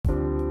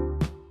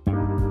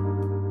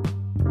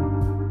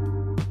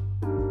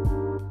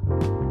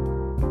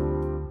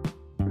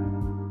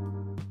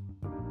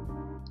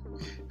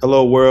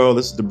Hello, world.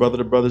 This is the Brother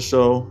to Brother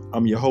Show.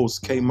 I'm your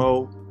host, K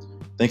Mo.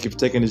 Thank you for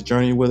taking this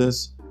journey with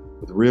us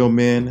with real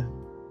men,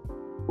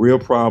 real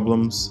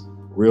problems,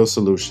 real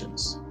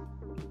solutions.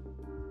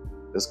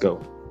 Let's go.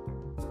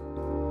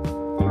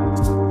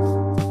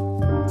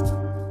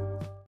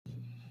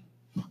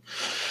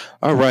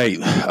 All right,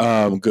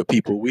 good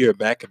people. We are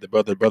back at the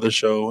Brother to Brother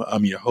Show.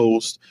 I'm your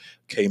host,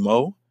 K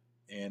Mo,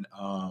 and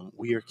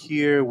we are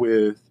here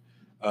with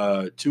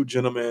two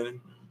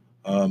gentlemen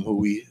who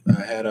we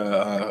had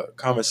a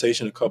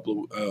conversation a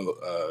couple of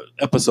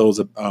episodes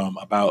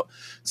about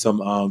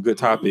some good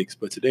topics.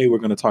 But today we're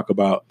going to talk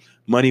about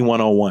Money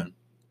 101.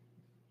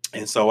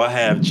 And so I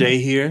have Jay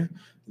here.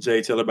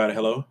 Jay, tell everybody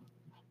hello.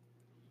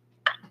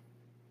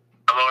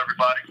 Hello,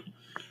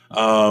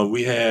 everybody.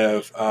 We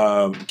have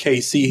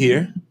KC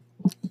here.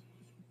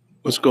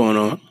 What's going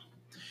on?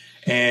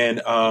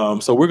 And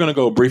so we're going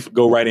to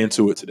go right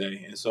into it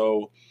today. And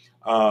so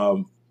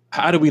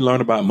how do we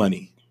learn about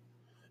money?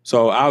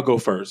 So I'll go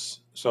first.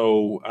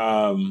 So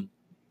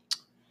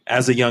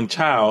as a young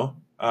child,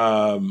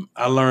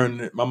 I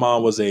learned my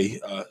mom was a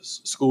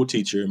school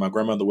teacher. My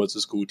grandmother was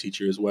a school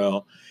teacher as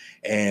well.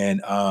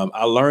 And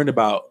I learned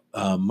about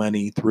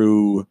money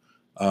through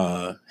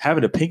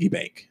having a piggy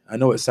bank. I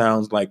know it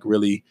sounds like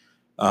really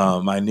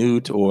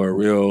minute or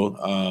real,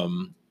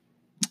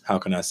 how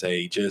can I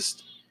say,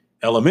 just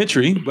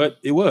elementary, but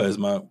it was.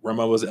 My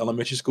grandma was an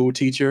elementary school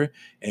teacher,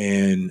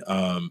 and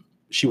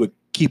she would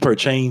keep her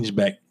change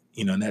back,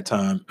 in that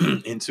time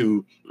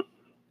into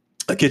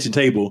a kitchen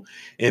table,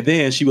 and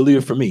then she would leave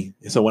it for me.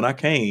 And so when I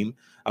came,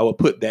 I would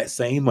put that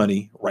same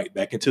money right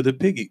back into the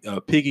piggy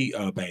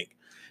bank.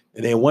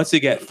 And then once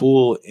it got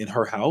full in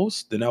her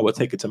house, then I would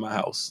take it to my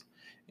house.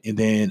 And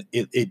then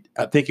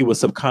I think it was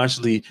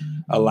subconsciously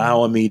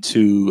allowing me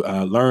to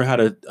learn how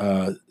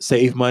to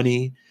save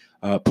money,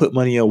 put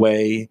money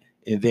away,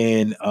 and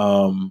then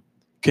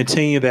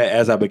continue that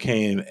as I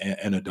became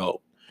an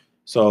adult.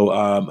 So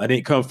I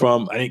didn't come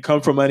from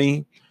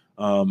money.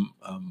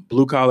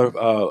 Blue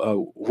collar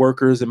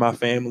workers in my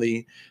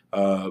family.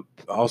 I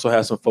also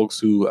have some folks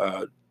who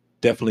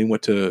definitely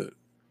went to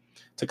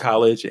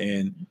college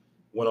and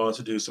went on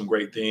to do some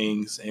great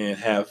things and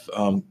have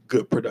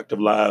good productive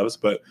lives.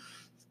 But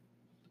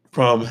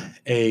from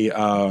a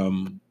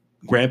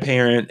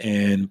grandparent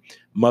and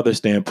mother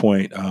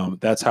standpoint,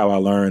 that's how I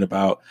learned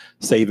about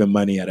saving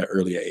money at an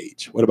earlier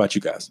age. What about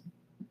you guys?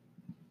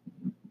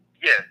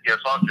 So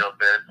I'll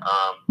jump in.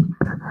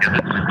 This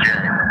is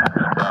Jay.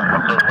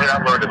 So the way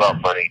I learned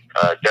about money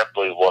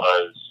definitely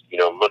was,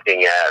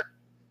 looking at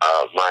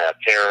my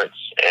parents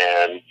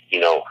and,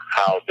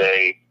 how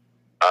they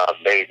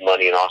made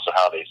money and also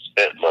how they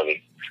spent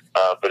money.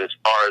 But as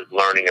far as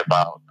learning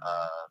about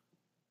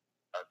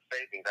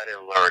savings, I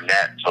didn't learn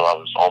that until I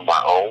was on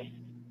my own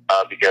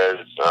because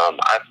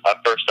I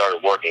first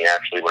started working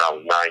actually when I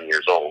was 9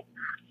 years old.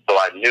 So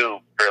I knew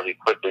fairly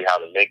quickly how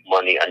to make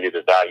money. I knew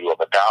the value of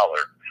a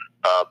dollar.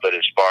 But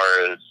as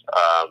far as,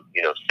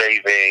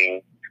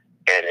 saving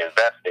and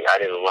investing, I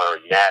didn't learn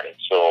that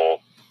until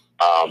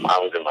I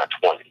was in my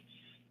 20s.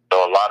 So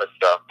a lot of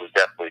stuff was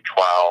definitely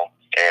trial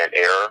and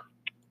error.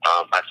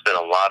 I spent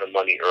a lot of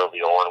money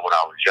early on when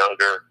I was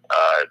younger.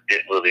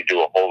 Didn't really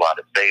do a whole lot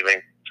of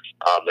saving.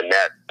 And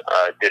that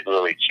didn't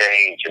really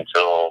change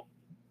until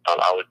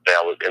I would say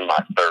I was in my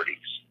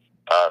 30s.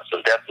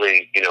 So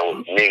definitely,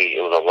 with me,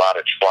 it was a lot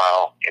of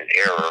trial and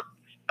error.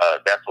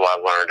 That's what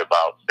I learned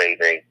about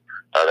saving.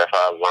 That's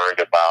how I learned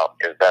about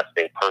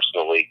investing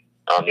personally.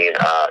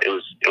 It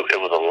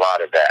was a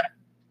lot of that.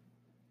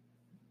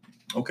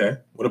 Okay.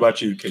 What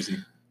about you, Casey?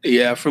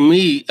 Yeah, for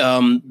me,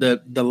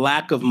 the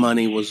lack of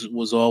money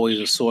was always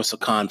a source of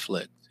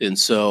conflict, and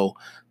so,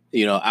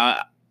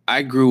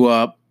 I grew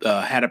up,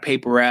 had a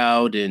paper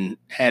route and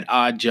had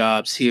odd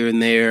jobs here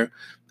and there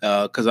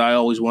because I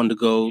always wanted to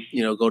go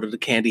to the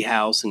candy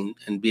house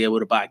and be able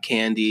to buy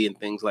candy and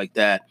things like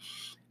that.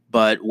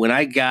 But when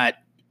I got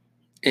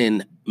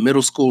in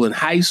middle school and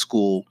high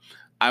school,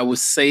 I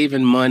was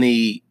saving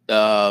money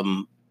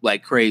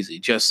like crazy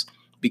just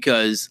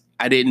because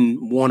I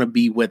didn't want to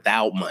be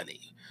without money.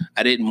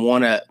 I didn't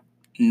want to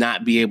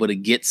not be able to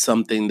get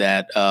something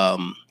that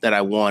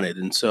I wanted.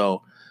 And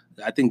so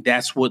I think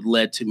that's what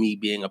led to me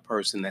being a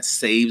person that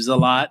saves a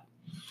lot.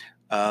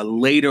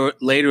 Later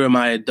in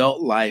my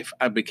adult life,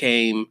 I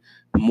became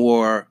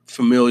more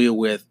familiar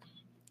with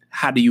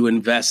how do you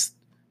invest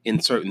in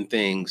certain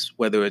things,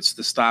 whether it's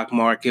the stock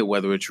market,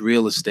 whether it's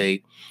real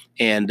estate.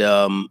 And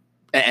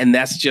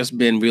that's just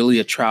been really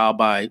a trial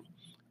by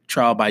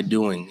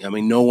doing. I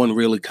mean, no one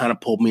really kind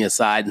of pulled me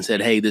aside and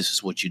said, hey, this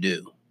is what you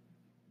do.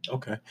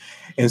 Okay.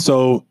 And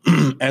so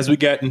as we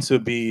got into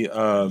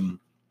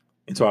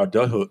into our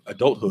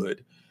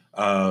adulthood,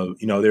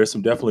 there's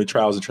some definitely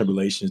trials and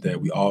tribulations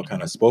that we all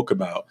kind of spoke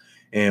about.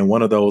 And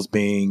one of those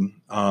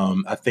being,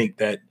 I think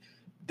that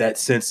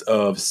sense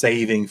of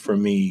saving for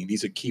me,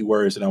 these are key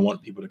words that I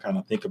want people to kind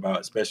of think about,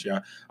 especially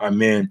our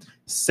men,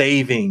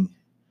 saving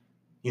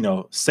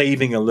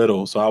a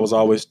little. So I was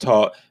always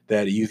taught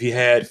that if you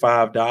had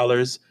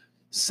 $5,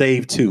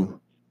 save $2,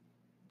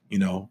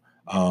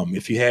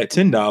 If you had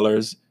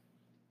 $10,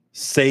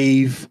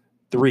 save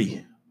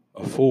 3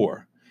 or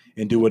 4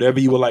 and do whatever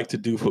you would like to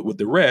do with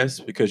the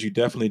rest, because you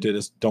definitely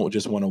don't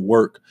just want to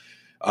work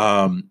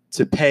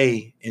to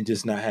pay and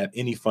just not have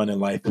any fun in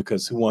life,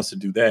 because who wants to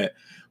do that?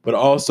 But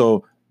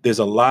also, there's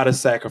a lot of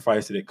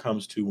sacrifice that it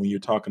comes to when you're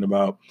talking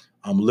about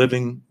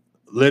living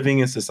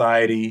in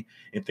society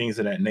and things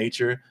of that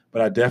nature.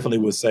 But I definitely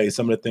would say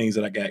some of the things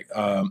that I got,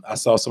 I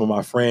saw some of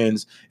my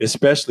friends,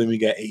 especially when we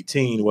got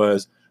 18,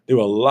 was there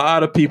were a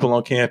lot of people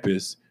on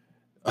campus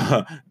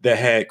that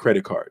had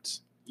credit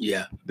cards.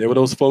 Yeah, there were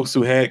those folks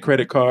who had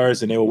credit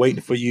cards and they were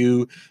waiting for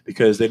you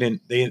because they may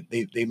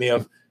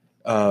have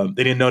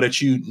they didn't know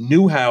that you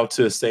knew how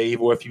to save,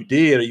 or if you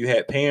did, or you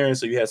had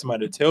parents, or you had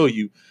somebody to tell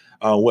you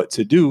what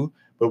to do.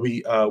 But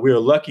we are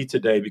lucky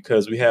today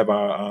because we have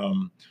our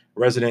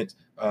resident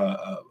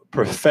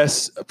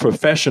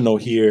professional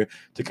here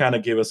to kind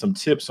of give us some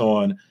tips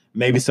on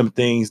maybe some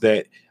things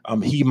that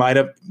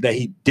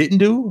he didn't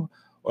do,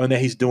 or that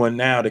he's doing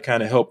now to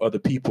kind of help other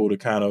people to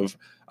kind of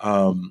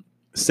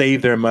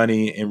save their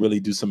money and really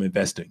do some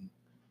investing.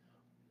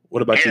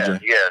 What about you, Jay?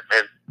 Yeah,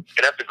 and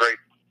that's a great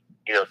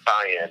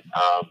tie-in.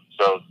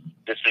 So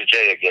this is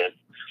Jay again.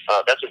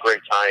 That's a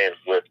great tie-in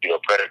with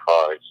credit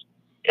cards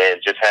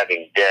and just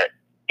having debt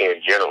in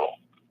general,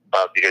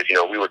 because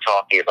we were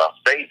talking about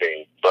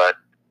saving, but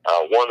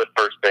one of the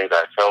first things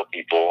I tell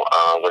people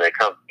when they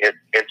come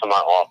into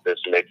my office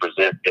and they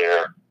present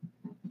their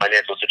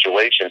financial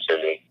situation to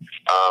me,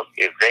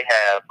 if they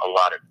have a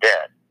lot of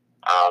debt,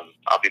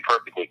 I'll be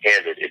perfectly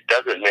candid, it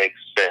doesn't make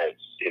sense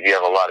if you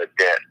have a lot of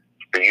debt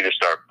for you to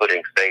start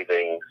putting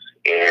savings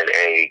in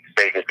a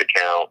savings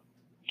account,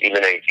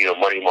 even a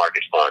money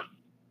market fund,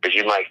 because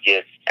you might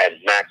get at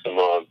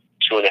maximum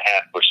 2.5%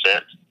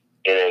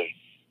 in a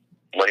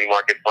money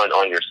market fund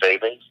on your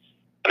savings.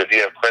 But if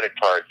you have credit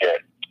card debt,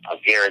 I'm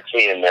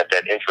guaranteeing that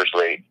interest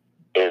rate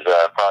is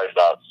probably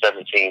about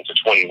 17 to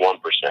 21%.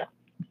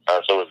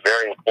 So it's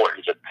very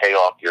important to pay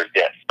off your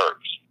debt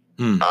first.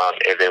 And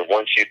then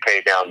once you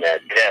pay down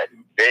that debt,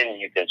 then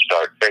you can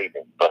start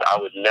saving. But I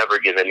would never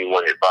give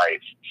anyone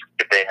advice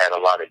if they had a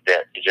lot of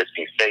debt to just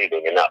be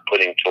saving and not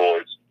putting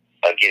towards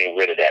getting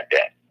rid of that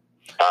debt.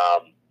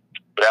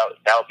 But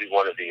that would be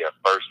one of the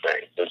first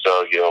things. And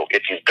so,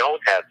 if you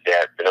don't have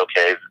debt, then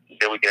okay,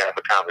 then we can have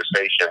a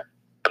conversation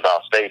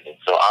about saving.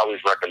 So I always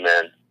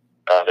recommend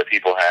that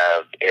people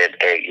have in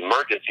an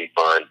emergency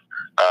fund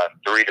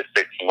 3 to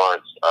 6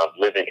 months of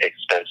living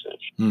expenses.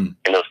 And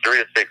those 3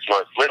 to 6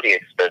 months living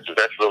expenses,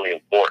 that's really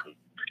important,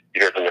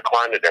 because in the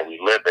climate that we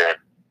live in,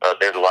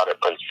 there's a lot of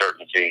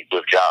uncertainty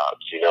with jobs.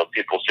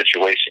 People's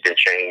situation can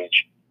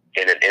change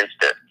in an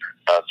instant.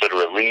 So to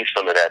relieve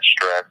some of that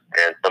stress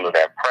and some of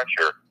that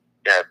pressure,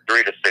 to have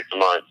 3 to 6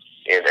 months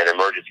in an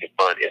emergency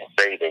fund in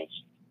savings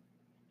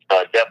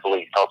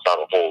definitely helps out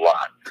a whole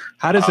lot.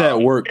 How does that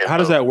work? How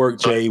does that work,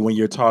 Jay, when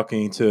you're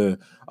talking to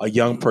a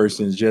young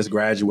person just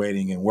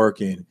graduating and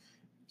working,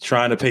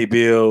 trying to pay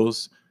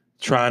bills,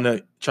 trying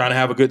to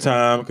have a good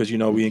time? Because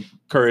we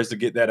encourage to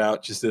get that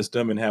out your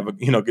system and have a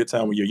good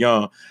time when you're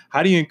young.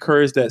 How do you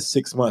encourage that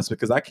 6 months?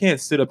 Because I can't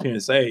sit up here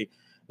and say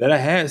that I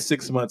had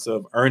 6 months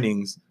of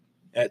earnings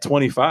at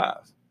 25.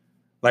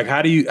 Like,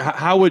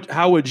 how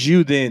would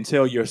you then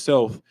tell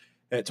yourself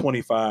at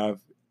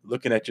 25,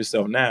 looking at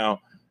yourself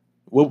now,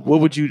 what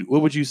would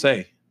you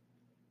say?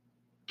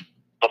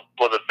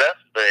 Well, the best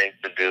thing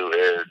to do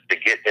is to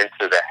get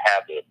into the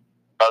habit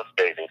of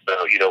saving.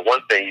 So,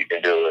 one thing you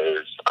can do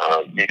is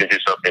you can do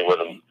something where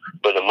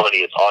the money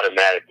is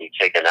automatically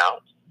taken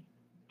out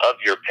of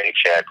your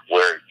paycheck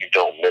where you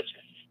don't miss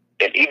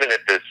it. And even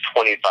if it's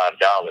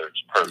 $25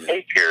 per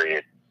pay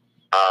period,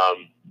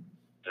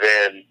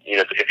 then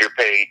if you're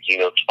paid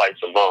twice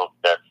a month,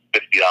 that's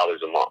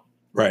 $50 a month.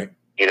 Right.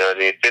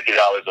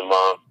 $50 a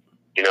month.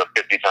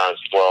 50 times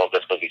 12,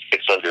 that's going to be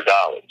 $600.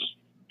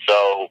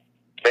 So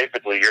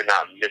basically, you're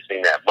not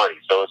missing that money.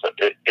 So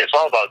it's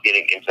all about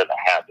getting into the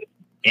habit.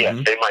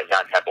 Yes, they might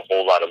not have a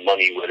whole lot of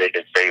money where they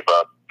can save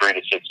up 3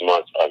 to 6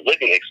 months of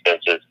living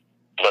expenses,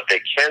 but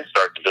they can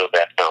start to build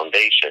that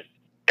foundation,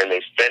 and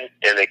they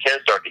can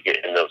start to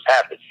get in those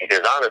habits.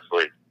 Because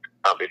honestly,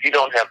 if you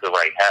don't have the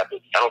right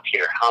habits, I don't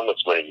care how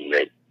much money you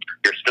make,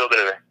 you're still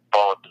going to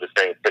fall into the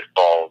same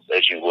pitfalls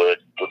as you would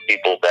with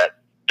people that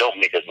don't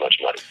make as much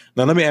money.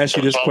 Now, let me ask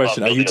you this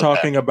question: Are you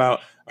talking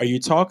about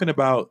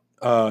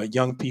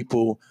young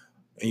people,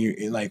 and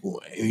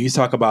you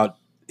talk about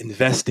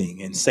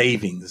investing and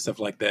savings and stuff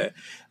like that?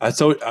 I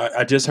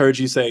just heard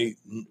you say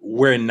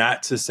where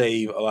not to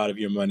save a lot of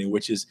your money,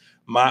 which was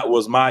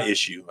my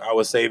issue. I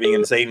was saving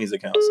in savings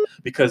accounts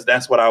because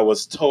that's what I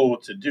was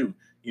told to do.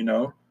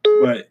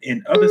 But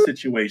in other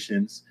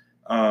situations,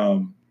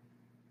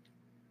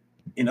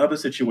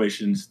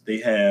 they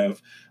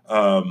have.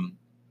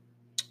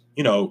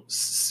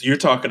 You're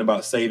talking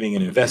about saving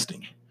and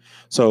investing.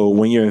 So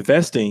when you're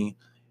investing,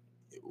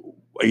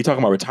 are you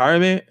talking about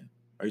retirement?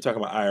 Are you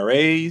talking about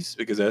IRAs?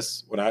 Because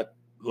that's what I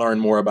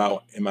learned more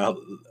about in my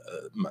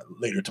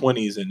later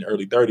 20s and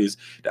early 30s,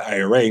 the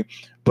IRA.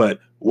 But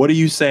what are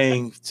you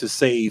saying to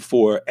save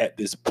for at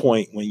this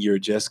point when you're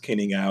just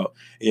getting out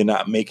and you're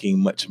not making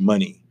much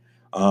money?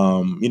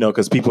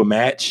 Because people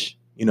match,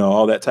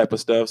 all that type of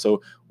stuff.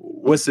 So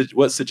what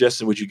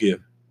suggestion would you give?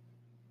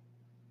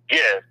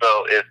 Yeah,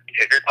 so if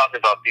you're talking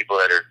about people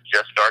that are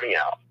just starting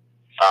out,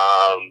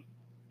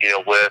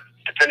 with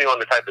depending on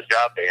the type of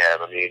job they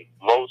have, I mean,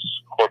 most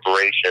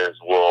corporations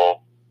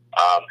will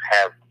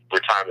have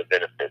retirement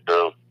benefits,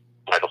 so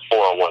like a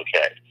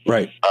 401k.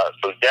 Right.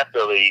 So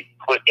definitely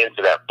put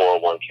into that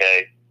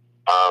 401k.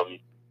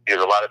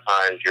 Because a lot of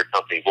times your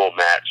company will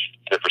match.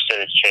 The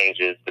percentage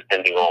changes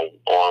depending on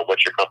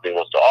what your company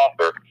wants to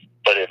offer,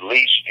 but at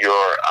least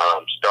you're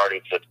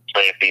starting to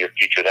plan for your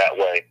future that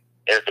way.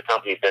 And it's a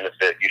company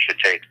benefit you should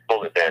take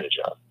full advantage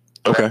of.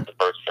 So okay. That's the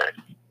first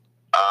thing.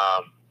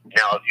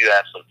 Now, if you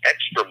have some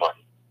extra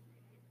money,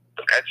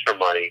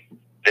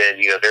 then,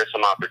 there's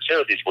some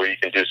opportunities where you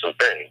can do some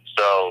things.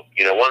 So,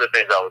 one of the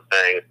things I was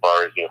saying as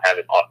far as,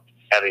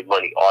 having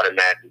money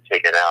automatically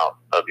taken out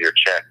of your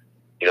check,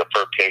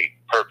 per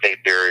pay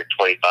period,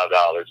 $25,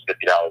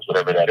 $50,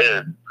 whatever that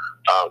is,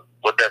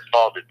 what that's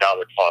called is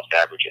dollar cost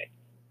averaging.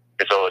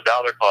 And so a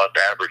dollar cost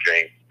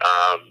averaging,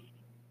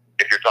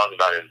 if you're talking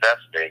about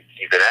investing,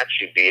 you can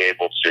actually be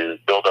able to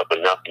build up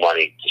enough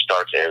money to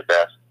start to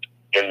invest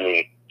in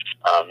the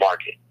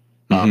market.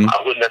 Mm-hmm. I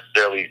wouldn't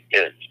necessarily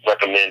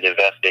recommend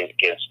investing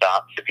in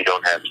stocks if you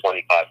don't have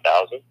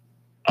 $25,000.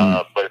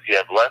 But if you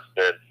have less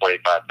than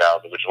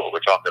 $25,000, which is what we're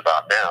talking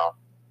about now,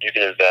 you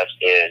can invest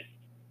in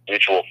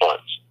mutual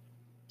funds.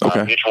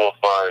 Okay. Mutual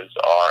funds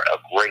are a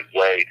great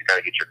way to kind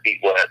of get your feet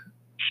wet.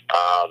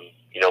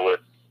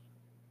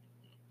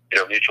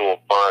 With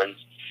mutual funds,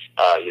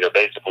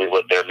 basically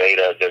what they're made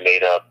up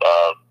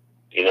of,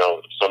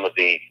 some of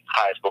the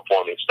highest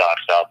performing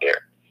stocks out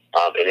there.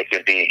 And it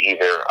could be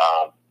either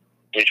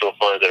mutual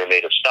funds that are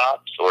made of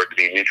stocks, or it could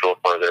be mutual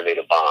funds that are made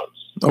of bonds.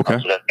 Okay.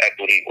 So that's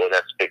equity or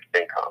that's fixed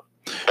income.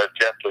 That's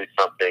definitely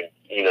something,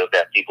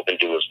 that people can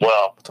do as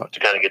well to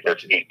kind of get their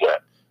feet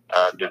wet.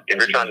 If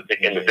you're trying to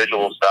pick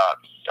individual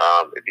stocks,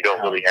 if you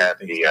don't really have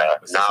the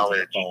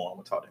knowledge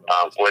or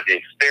the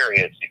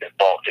experience, you can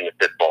fall into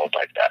pitfalls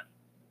like that.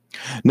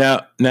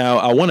 Now,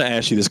 I want to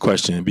ask you this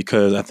question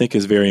because I think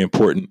it's very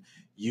important.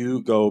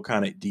 You go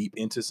kind of deep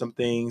into some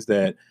things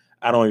that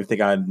I don't even think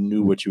I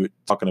knew what you were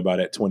talking about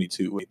at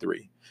 22,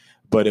 23.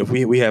 But if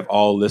we have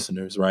all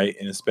listeners, right,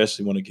 and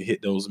especially want to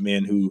hit those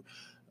men who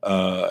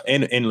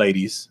and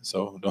ladies,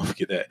 so don't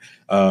forget that,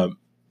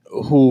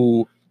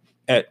 who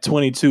at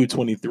 22,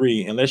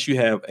 23, unless you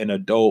have an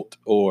adult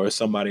or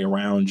somebody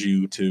around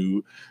you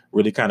to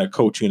really kind of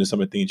coach you into some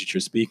of the things that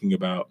you're speaking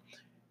about,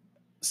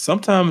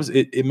 sometimes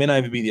it may not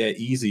even be that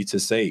easy to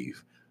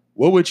save.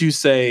 What would you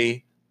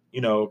say,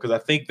 because I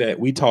think that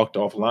we talked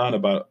offline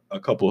about a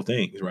couple of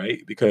things,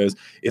 right? Because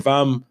if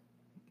I'm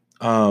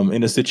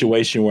in a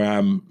situation where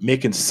I'm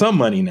making some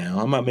money now,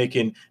 I'm not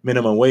making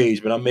minimum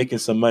wage, but I'm making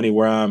some money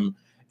where I'm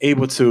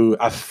able to,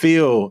 I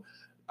feel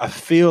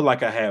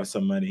like I have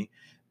some money,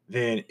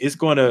 then I'm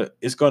going to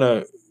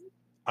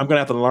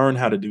have to learn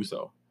how to do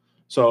so.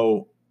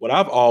 So what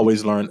I've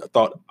always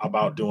thought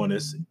about doing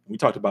is, we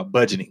talked about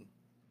budgeting,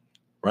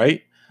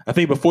 right? I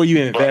think before you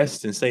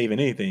invest and save in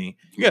anything,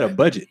 you got a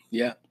budget.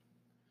 Yeah.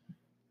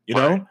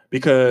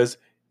 Because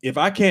if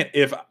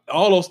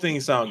all those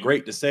things sound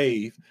great to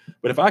save,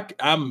 but if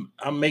I'm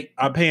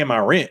paying my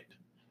rent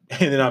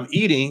and then I'm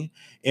eating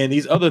and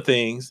these other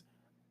things,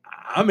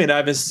 I may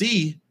not even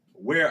see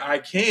where I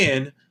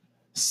can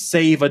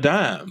save a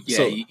dime. Yeah,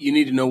 so you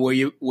need to know where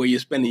you're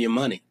spending your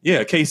money.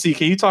 Yeah, KC,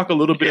 can you talk a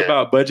little bit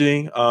about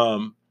budgeting?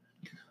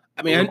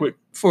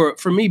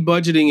 For me,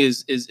 budgeting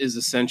is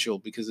essential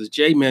because, as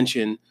Jay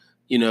mentioned,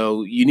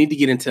 you need to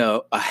get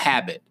into a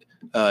habit,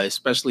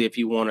 especially if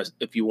you want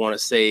to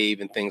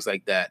save and things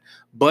like that.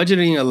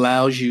 Budgeting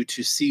allows you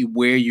to see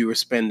where you are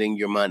spending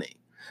your money.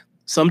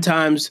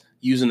 Sometimes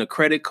using a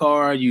credit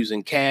card,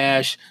 using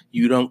cash,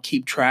 you don't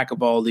keep track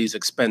of all these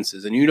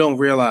expenses, and you don't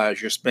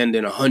realize you're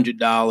spending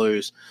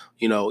 $100,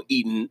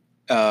 eating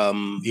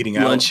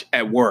lunch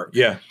at work.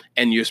 Yeah.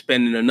 And you're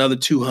spending another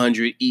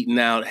 $200 eating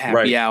out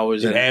happy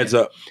hours. It adds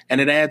up. And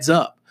it adds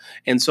up.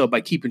 And so by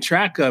keeping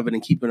track of it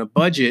and keeping a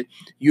budget,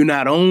 you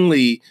not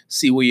only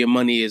see where your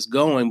money is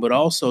going, but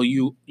also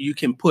you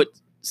can put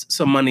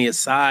some money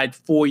aside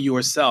for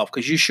yourself,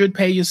 because you should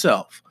pay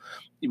yourself,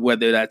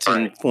 whether that's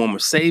in the form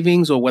of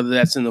savings or whether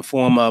that's in the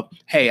form of,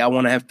 hey, I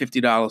want to have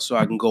 $50 so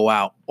I can go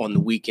out on the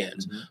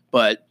weekends. Mm-hmm.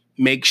 But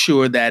make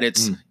sure that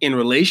it's in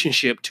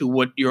relationship to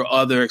what your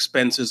other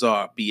expenses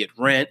are, be it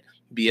rent,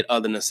 be it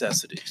other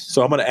necessities.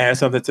 So I'm going to add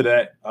something to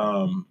that.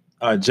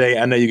 Jay,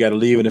 I know you got to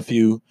leave in a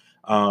few,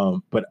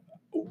 but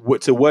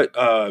what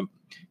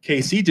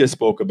KC just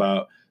spoke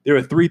about, there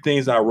are three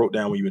things I wrote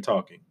down when you were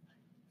talking.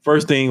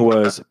 First thing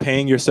was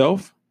paying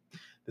yourself.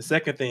 The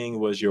second thing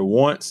was your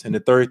wants. And the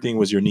third thing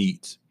was your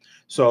needs.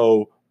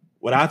 So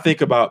what I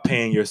think about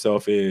paying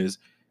yourself is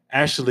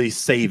actually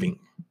saving,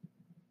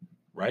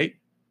 right?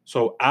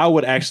 So I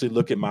would actually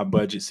look at my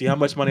budget, see how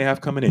much money I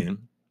have coming in,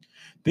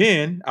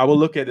 Then I will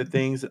look at the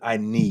things that I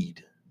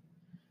need.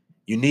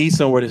 You need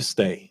somewhere to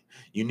stay.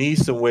 You need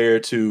somewhere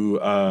to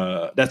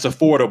that's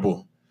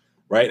affordable,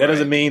 right? That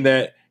doesn't mean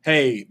that,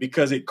 hey,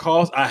 because it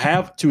costs, I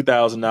have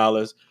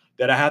 $2,000,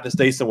 that I have to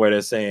stay somewhere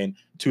that's saying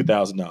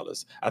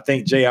 $2,000. I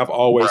think, Jay, I've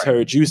always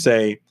heard you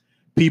say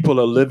people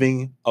are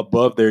living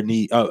above their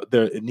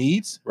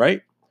needs,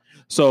 right?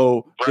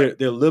 So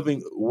they're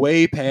living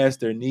way past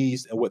their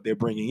needs and what they're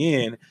bringing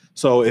in.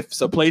 So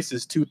if a place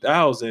is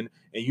 2,000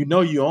 and you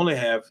know you only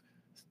have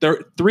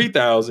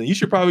 3,000, you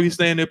should probably be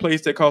staying in a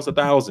place that costs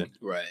 1,000.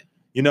 Right.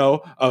 You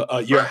know,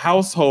 your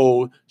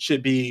household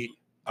should be,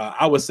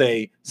 I would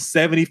say,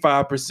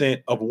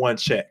 75% of one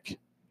check.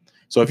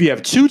 So if you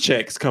have 2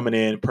 checks coming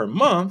in per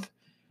month,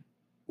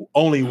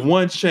 only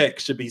 1 check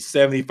should be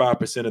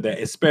 75% of that,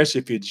 especially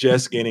if you're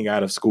just getting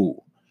out of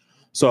school.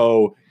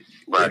 So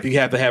if you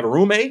have to have a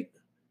roommate,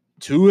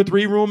 2 or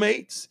 3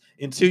 roommates,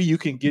 until you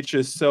can get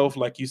yourself,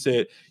 like you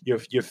said, your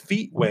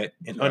feet wet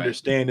and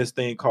understand this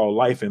thing called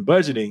life and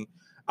budgeting,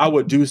 I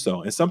would do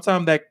so. And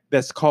sometimes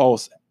that's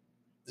called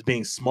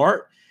being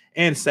smart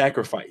and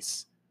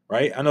sacrifice,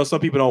 right? I know some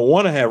people don't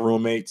want to have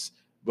roommates,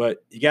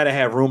 but you got to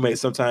have roommates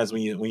sometimes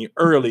when you're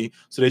early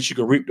so that you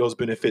can reap those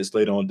benefits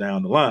later on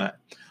down the line.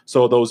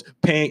 So those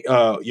paying,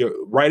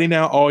 you're writing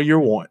down all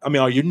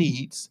your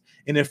needs.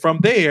 And then from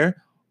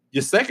there,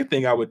 your second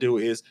thing I would do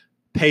is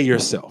pay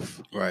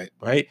yourself,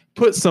 right?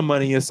 Put some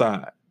money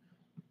aside.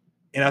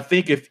 And I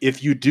think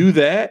if you do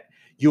that,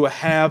 you will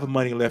have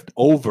money left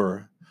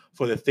over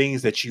for the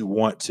things that you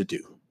want to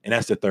do. And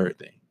that's the third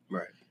thing.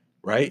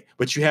 Right.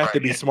 But you have to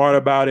be smart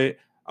about it.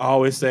 I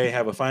always say,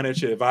 have a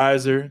financial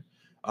advisor.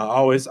 I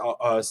always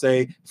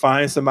say,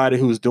 find somebody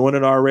who's doing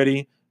it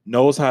already,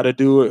 knows how to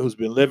do it, who's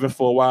been living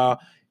for a while,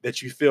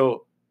 that you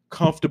feel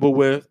comfortable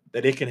with,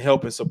 that it can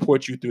help and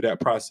support you through that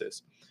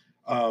process.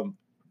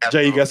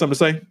 Jay, you got something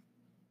to say?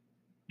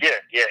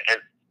 Yeah. And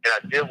I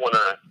did want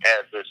to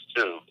add this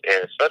too,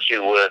 and especially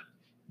with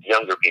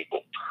younger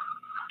people.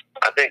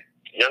 I think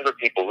younger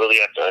people really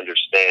have to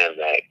understand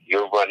that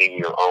you're running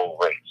your own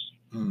race.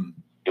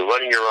 You're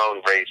running your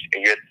own race,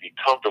 and you have to be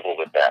comfortable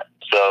with that.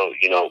 So,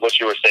 what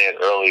you were saying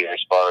earlier as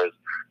far as,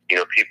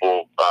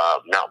 people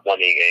not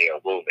wanting a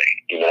roommate,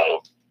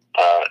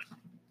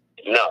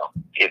 no.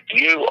 If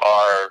you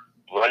are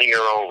running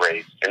your own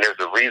race and there's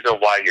a reason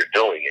why you're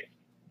doing it,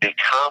 be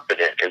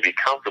confident and be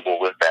comfortable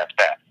with that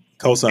fact.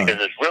 Co-sign.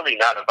 Because it's really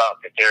not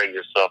about comparing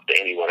yourself to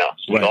anyone else.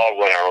 We all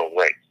run our own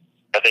race.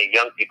 I think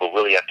young people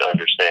really have to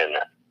understand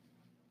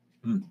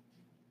that.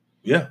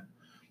 Yeah.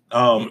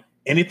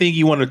 Anything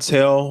you want to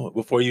tell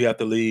before you have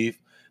to leave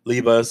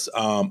us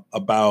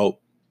about,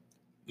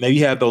 maybe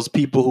you have those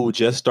people who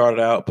just started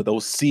out, but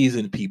those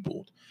seasoned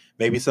people,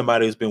 maybe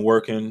somebody who's been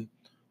working,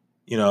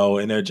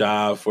 in their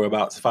job for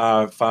about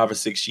 5 or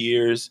 6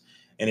 years,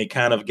 and they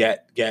kind of got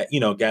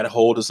a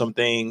hold of some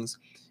things,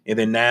 and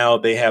then now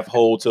they have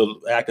hold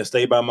to, I can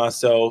stay by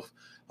myself.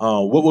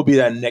 What would be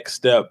that next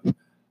step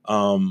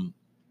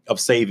of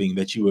saving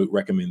that you would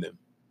recommend them?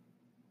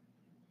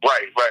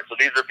 Right. So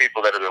these are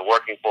people that have been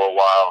working for a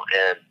while,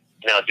 and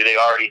now, do they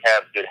already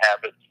have good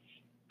habits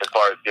as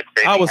far as good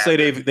saving? I would say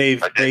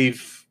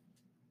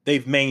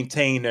they've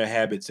maintained their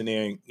habits, and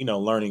they're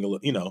learning a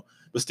little,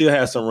 but still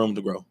have some room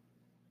to grow.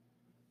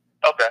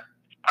 Okay.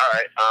 All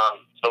right.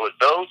 So with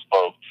those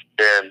folks,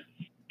 then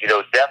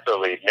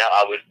definitely. Now,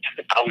 I would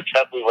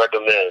definitely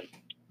recommend,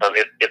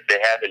 if they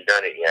haven't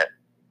done it yet,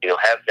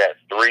 have that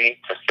 3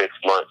 to 6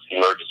 months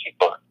emergency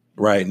fund.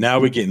 Right. Now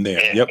we're getting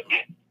there. And, yep.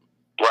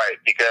 Right.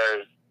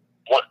 Because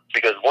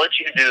once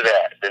you do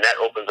that, then that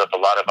opens up a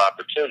lot of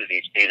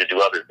opportunities for you to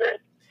do other things.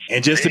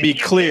 And just to be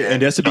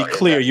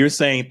clear, you're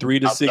saying 3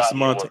 to 6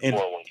 months. And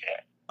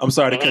I'm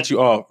sorry to cut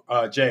you off,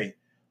 Jay.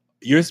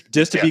 You're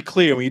just to be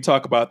clear, when you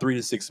talk about 3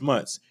 to 6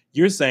 months,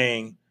 you're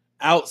saying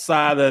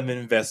outside of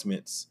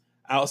investments,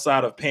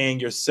 outside of paying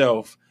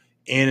yourself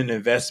in an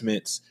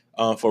investments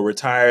for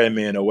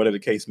retirement or whatever the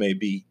case may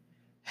be,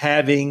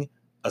 having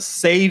a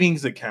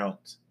savings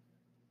account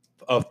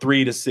of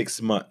 3 to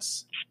 6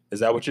 months.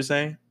 Is that what you're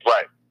saying?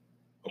 Right.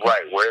 Okay.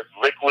 Right. Where it's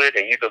liquid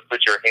and you can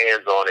put your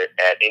hands on it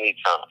at any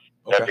time.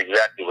 Okay. That's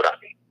exactly what I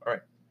mean.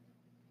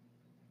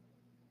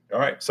 All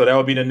right. So that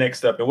would be the next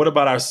step. And what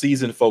about our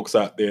seasoned folks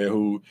out there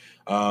who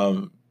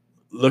been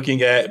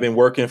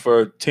working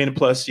for 10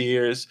 plus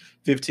years,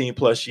 15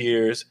 plus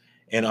years,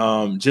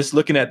 and just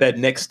looking at that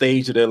next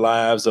stage of their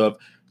lives of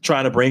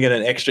trying to bring in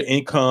an extra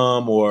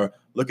income or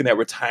looking at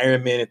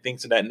retirement and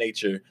things of that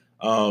nature.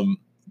 I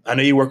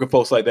know you work with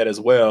folks like that as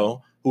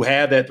well, who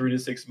have that 3 to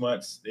 6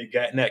 months. They've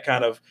gotten that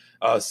kind of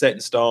set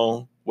in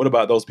stone. What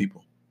about those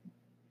people?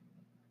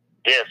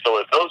 Yeah, so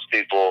with those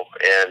people,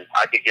 and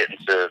I could get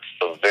into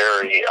some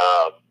very,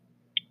 I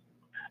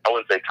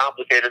wouldn't say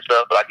complicated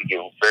stuff, but I could get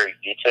very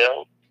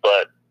detailed.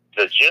 But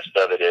the gist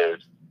of it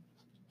is,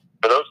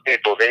 for those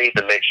people, they need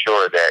to make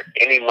sure that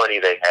any money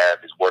they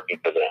have is working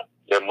for them.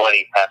 Their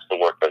money has to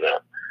work for them.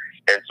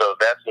 And so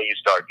that's when you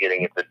start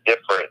getting into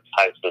different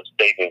types of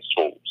savings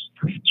tools.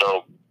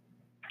 So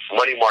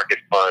money market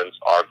funds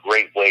are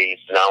great ways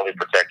to not only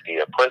protect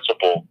the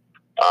principal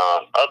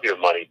of your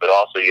money, but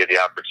also you have the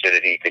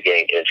opportunity to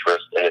gain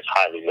interest, and it's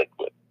highly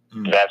liquid.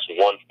 That's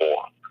one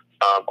form.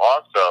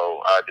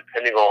 Also,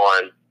 depending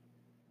on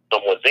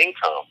someone's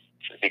income,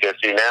 because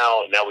see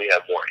now we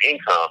have more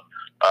income.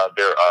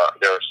 There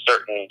are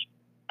certain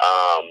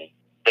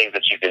things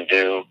that you can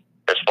do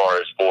as far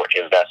as for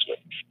investment.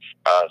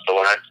 So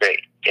when I say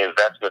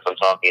investments, I'm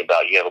talking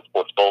about you have a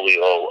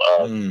portfolio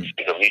of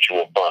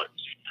mutual funds,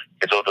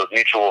 and so those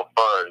mutual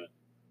funds,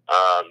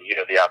 you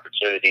have the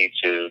opportunity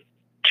to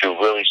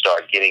really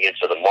start getting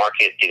into the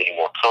market, getting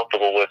more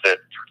comfortable with it,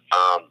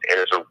 and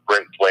it's a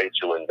great way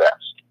to invest.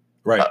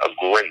 Right, a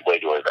great way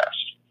to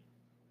invest.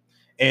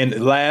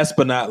 And last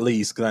but not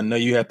least, because I know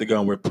you have to go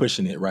and we're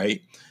pushing it,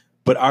 right?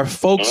 But our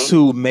folks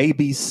who may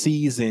be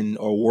seasoned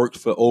or worked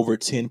for over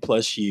 10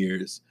 plus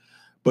years,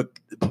 but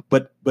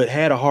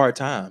had a hard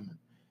time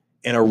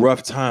and a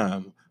rough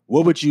time,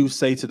 what would you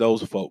say to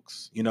those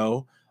folks?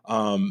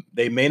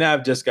 They may not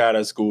have just got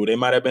out of school. They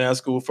might have been out of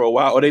school for a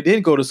while, or they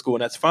did go to school,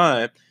 and that's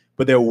fine.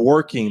 But they're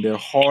working. They're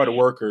hard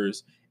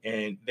workers,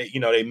 and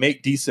they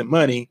make decent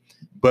money,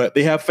 but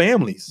they have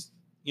families.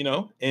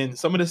 And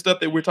some of the stuff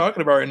that we're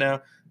talking about right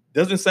now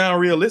doesn't sound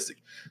realistic.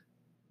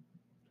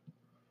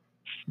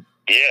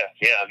 Yeah.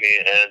 I mean,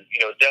 and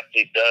it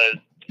definitely does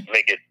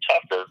make it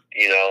tougher.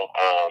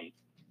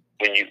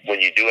 When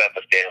you do have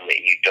a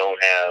family, you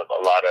don't have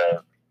a lot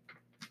of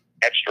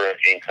extra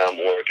income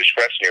or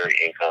discretionary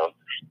income,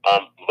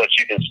 but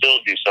you can still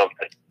do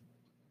something.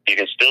 You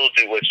can still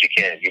do what you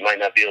can. You might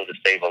not be able to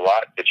save a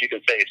lot, but you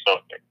can save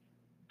something.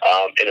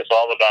 And it's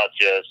all about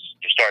just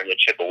starting to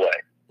chip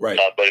away. Right.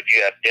 But if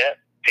you have debt,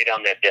 pay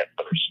down that debt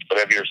first.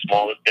 Whatever your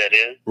smallest debt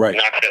is, knock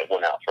that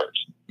one out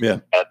first. Yeah.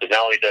 So not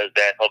only does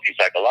that help you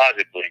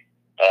psychologically,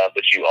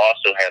 but you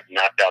also have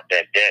knocked out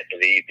that debt,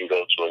 and then you can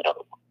go to another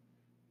one.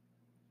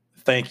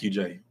 Thank you,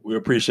 Jay. We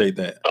appreciate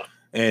that,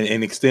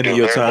 and extending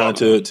your time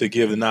to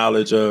give the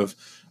knowledge of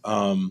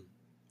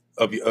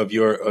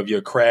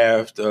your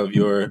craft, of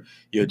your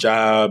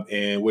job,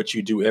 and what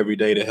you do every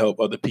day to help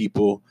other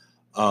people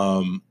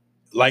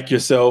like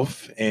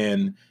yourself,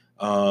 and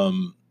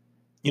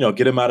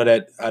get them out of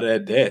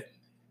that debt.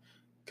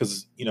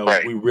 Because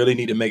we really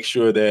need to make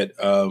sure that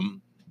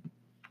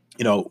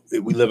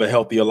we live a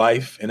healthier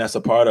life, and that's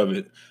a part of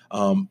it.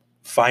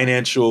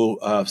 Financial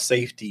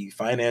safety,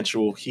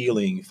 financial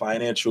healing,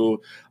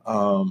 financial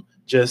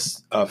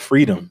just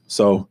freedom.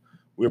 So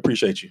we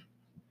appreciate you.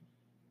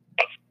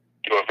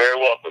 You are very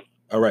welcome.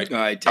 All right.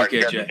 Take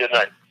care, Jay. Good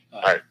night.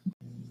 All right.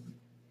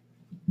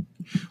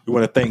 We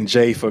want to thank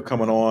Jay for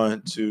coming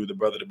on to the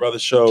Brother to Brother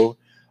show.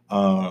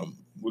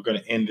 We're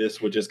going to end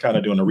this with just kind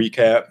of doing a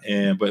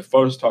recap. But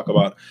first talk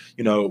about,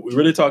 we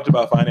really talked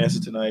about finances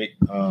tonight,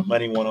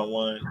 money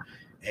one-on-one,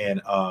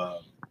 and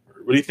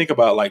really think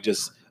about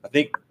I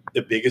think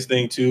the biggest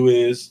thing too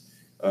is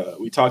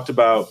we talked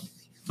about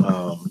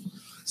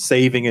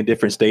saving in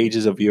different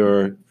stages of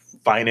your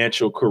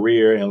financial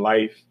career and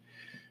life.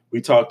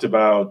 We talked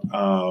about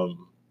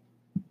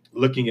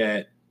looking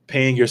at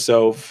paying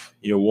yourself,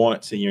 your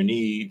wants and your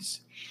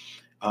needs.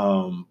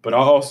 But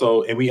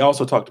we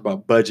also talked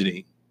about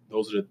budgeting.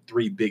 Those are the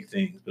three big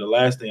things. But the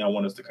last thing I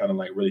want us to kind of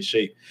really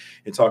shape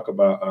and talk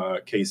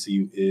about,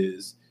 Casey,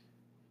 is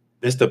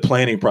this the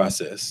planning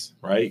process,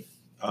 right?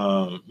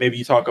 Maybe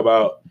you talk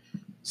about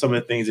some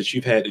of the things that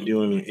you've had to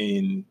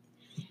do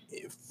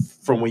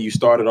from when you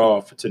started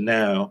off to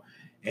now,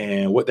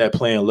 and what that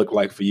plan looked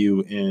like for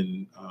you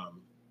in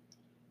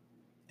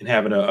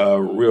having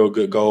a real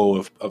good goal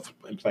of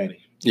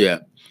planning. Yeah.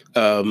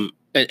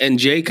 And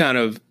Jay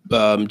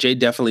Jay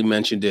definitely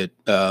mentioned it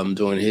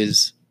during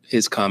his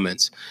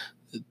comments.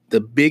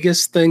 The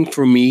biggest thing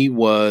for me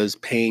was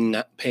paying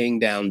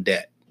down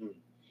debt.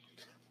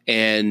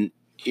 And,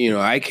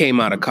 I came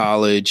out of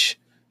college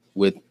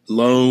with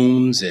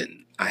loans,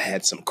 and I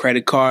had some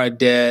credit card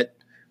debt.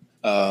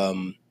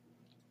 And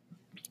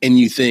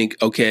you think,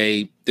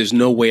 okay, there's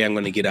no way I'm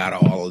going to get out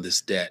of all of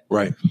this debt.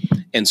 Right.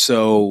 And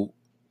so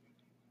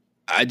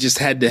I just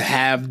had to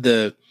have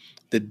the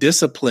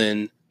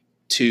discipline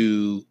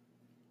to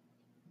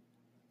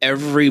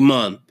every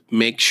month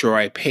make sure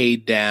I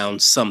paid down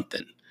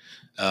something,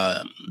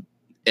 more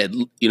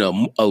than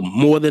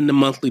the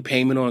monthly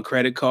payment on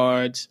credit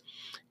cards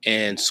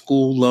and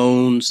school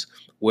loans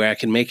where I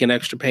can make an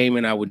extra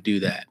payment. I would do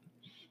that.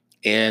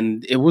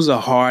 And it was a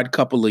hard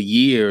couple of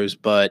years,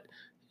 but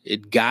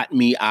it got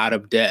me out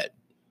of debt.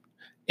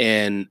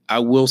 And I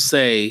will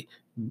say,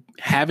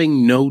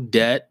 having no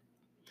debt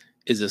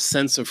is a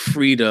sense of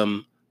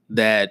freedom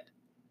that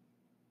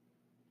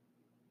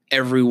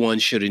everyone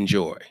should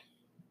enjoy.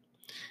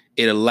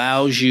 It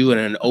allows you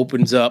and it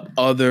opens up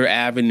other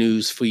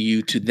avenues for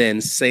you to then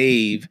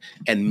save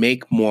and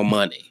make more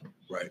money.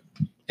 Right.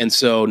 And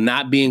so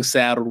not being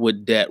saddled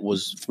with debt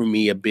was, for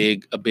me, a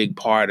big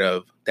part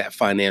of that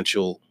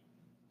financial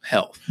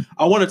health.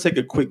 I want to take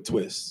a quick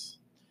twist.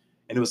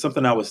 And it was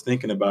something I was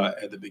thinking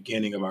about at the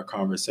beginning of our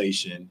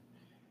conversation,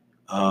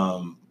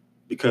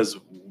 because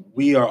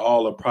we are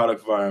all a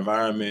product of our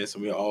environments,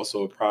 and we are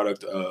also a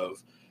product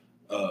of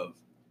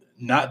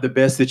not the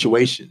best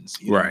situations.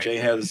 You know, Right. Jay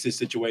has a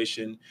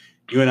situation.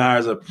 You and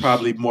I are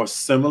probably more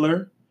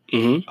similar.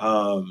 And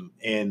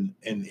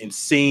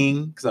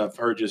seeing, because I've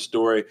heard your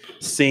story,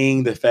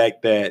 seeing the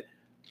fact that,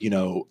 you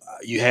know,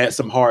 you had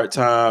some hard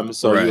times.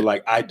 So Right. you're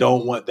like, I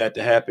don't want that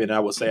to happen. I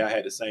would say I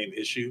had the same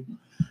issue.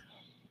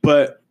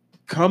 But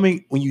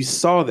when you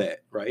saw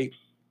that, right?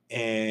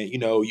 And, you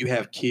know, you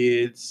have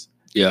kids.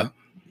 Yeah.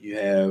 You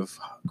have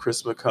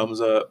Christmas comes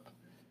up,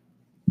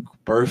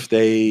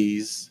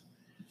 birthdays.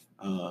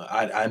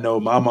 I know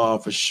my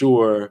mom for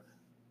sure,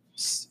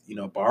 you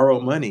know,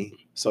 borrowed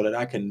money so that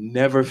I can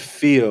never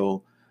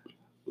feel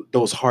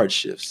those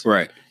hardships.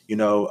 Right. You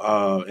know,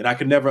 and I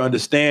could never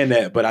understand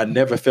that, but I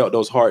never felt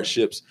those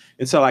hardships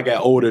until I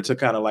got older to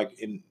kind of like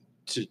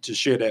to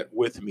share that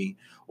with me,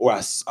 or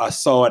I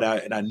saw it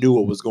and I knew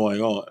what was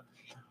going on,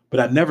 but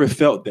I never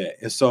felt that.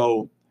 And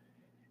so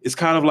it's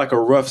kind of like a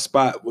rough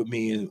spot with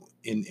me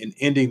in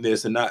ending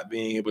this and not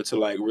being able to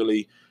like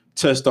really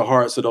touch the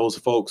hearts of those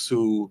folks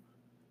who,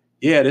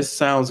 yeah, this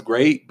sounds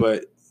great,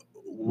 but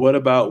what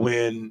about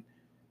when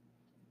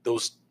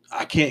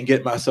I can't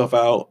get myself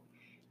out,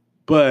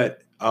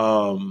 but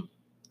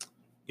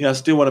you know, I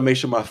still want to make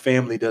sure my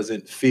family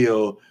doesn't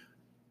feel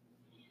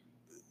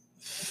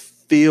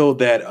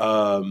that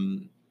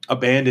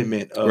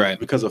abandonment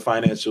because of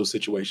financial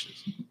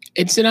situations.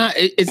 It's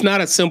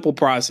not a simple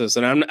process,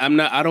 and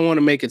I don't want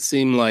to make it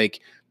seem like,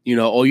 you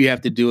know, all you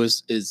have to do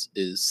is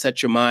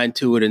set your mind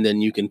to it and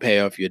then you can pay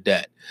off your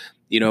debt.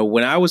 You know,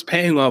 when I was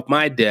paying off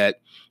my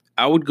debt,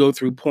 I would go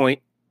through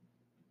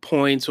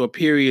points or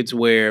periods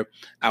where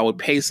I would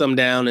pay some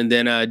down and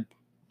then I'd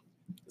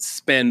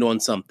spend on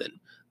something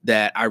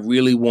that I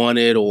really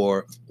wanted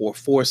or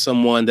for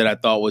someone that I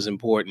thought was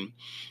important.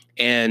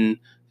 And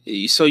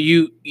so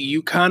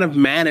you kind of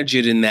manage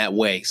it in that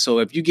way. So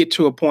if you get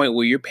to a point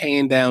where you're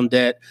paying down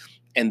debt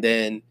and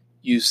then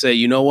you say,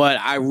 you know what,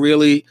 I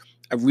really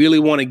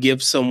want to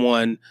give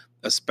someone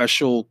a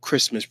special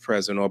Christmas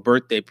present or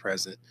birthday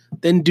present,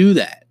 then do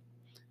that.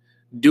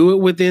 Do it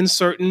within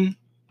certain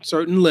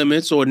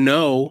limits, or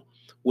no,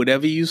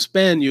 whatever you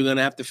spend, you're going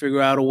to have to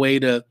figure out a way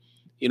to,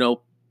 you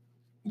know,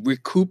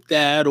 recoup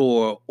that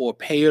or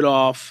pay it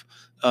off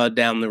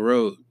down the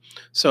road.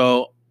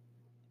 So,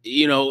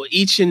 you know,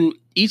 each and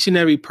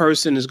every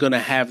person is going to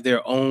have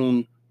their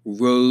own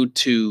road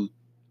to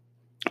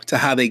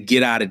how they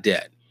get out of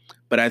debt.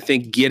 But I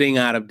think getting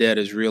out of debt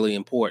is really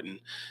important,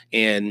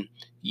 and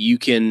you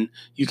can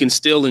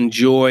still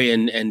enjoy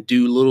and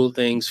do little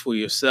things for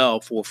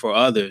yourself or for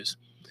others.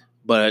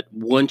 But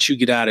once you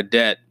get out of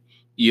debt,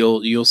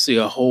 you'll see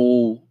a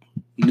whole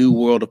new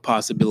world of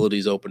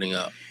possibilities opening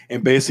up.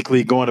 And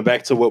basically, going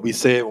back to what we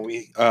said when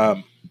we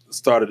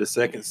started the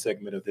second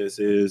segment of this,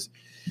 is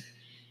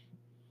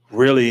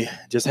really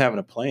just having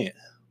a plan.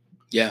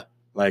 Yeah.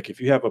 Like if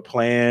you have a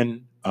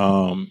plan,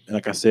 and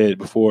like I said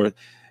before,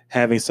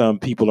 having some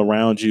people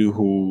around you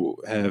who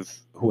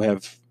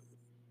have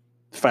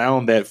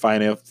found that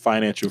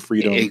financial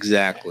freedom.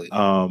 Exactly.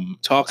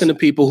 Talking to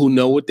people who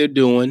know what they're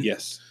doing.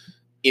 Yes.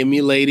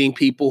 Emulating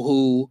people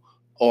who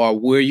are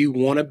where you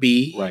want to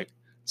be. Right.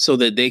 So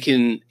that they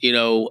can, you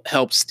know,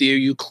 help steer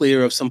you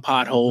clear of some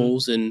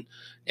potholes and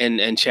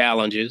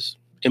challenges.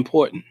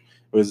 Important.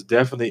 But it's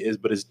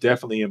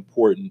definitely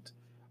important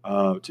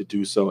to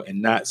do so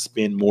and not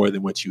spend more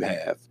than what you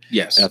have.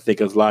 Yes. And I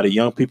think a lot of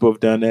young people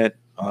have done that.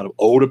 A lot of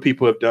older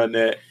people have done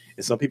that.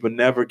 And some people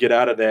never get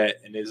out of that.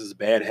 And there's just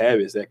bad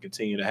habits that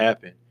continue to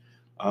happen.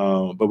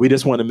 But we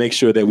just want to make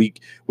sure that we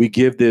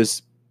give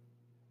this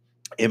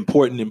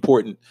important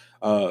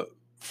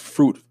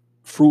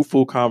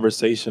fruitful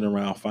conversation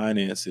around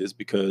finances,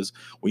 because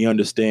we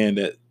understand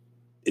that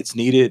it's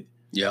needed.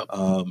 Yeah.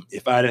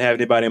 If I didn't have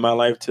anybody in my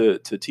life to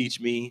teach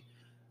me,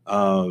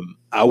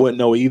 I wouldn't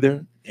know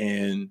either.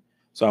 And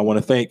so I want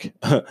to thank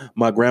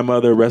my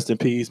grandmother, rest in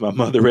peace, my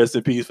mother, rest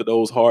in peace, for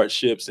those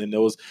hardships and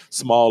those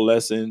small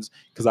lessons,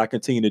 because I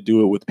continue to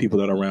do it with people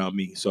that are around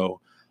me. So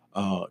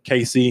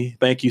KC,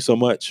 thank you so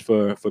much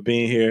for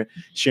being here,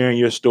 sharing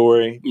your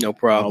story. No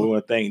problem. We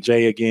want to thank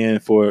Jay again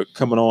for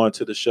coming on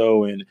to the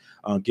show and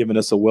giving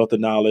us a wealth of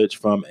knowledge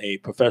from a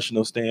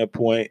professional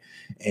standpoint.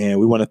 And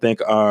we want to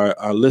thank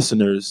our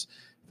listeners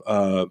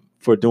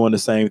for doing the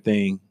same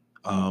thing.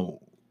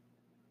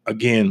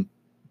 Again,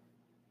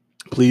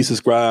 please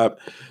subscribe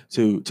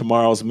to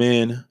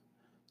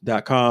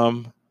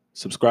tomorrowsmen.com.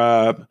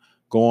 Subscribe,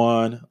 go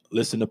on,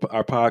 listen to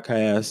our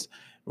podcast.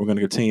 We're going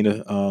to continue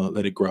to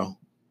let it grow.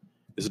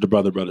 This is the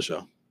Brother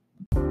Show.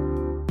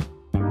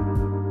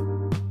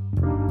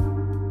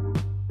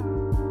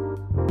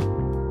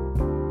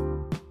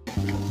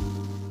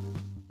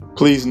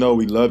 Please know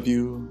we love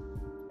you.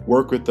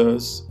 Work with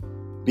us,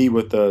 be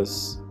with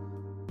us,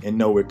 and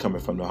know we're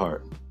coming from the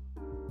heart.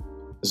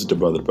 This is the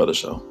Brother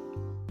Show.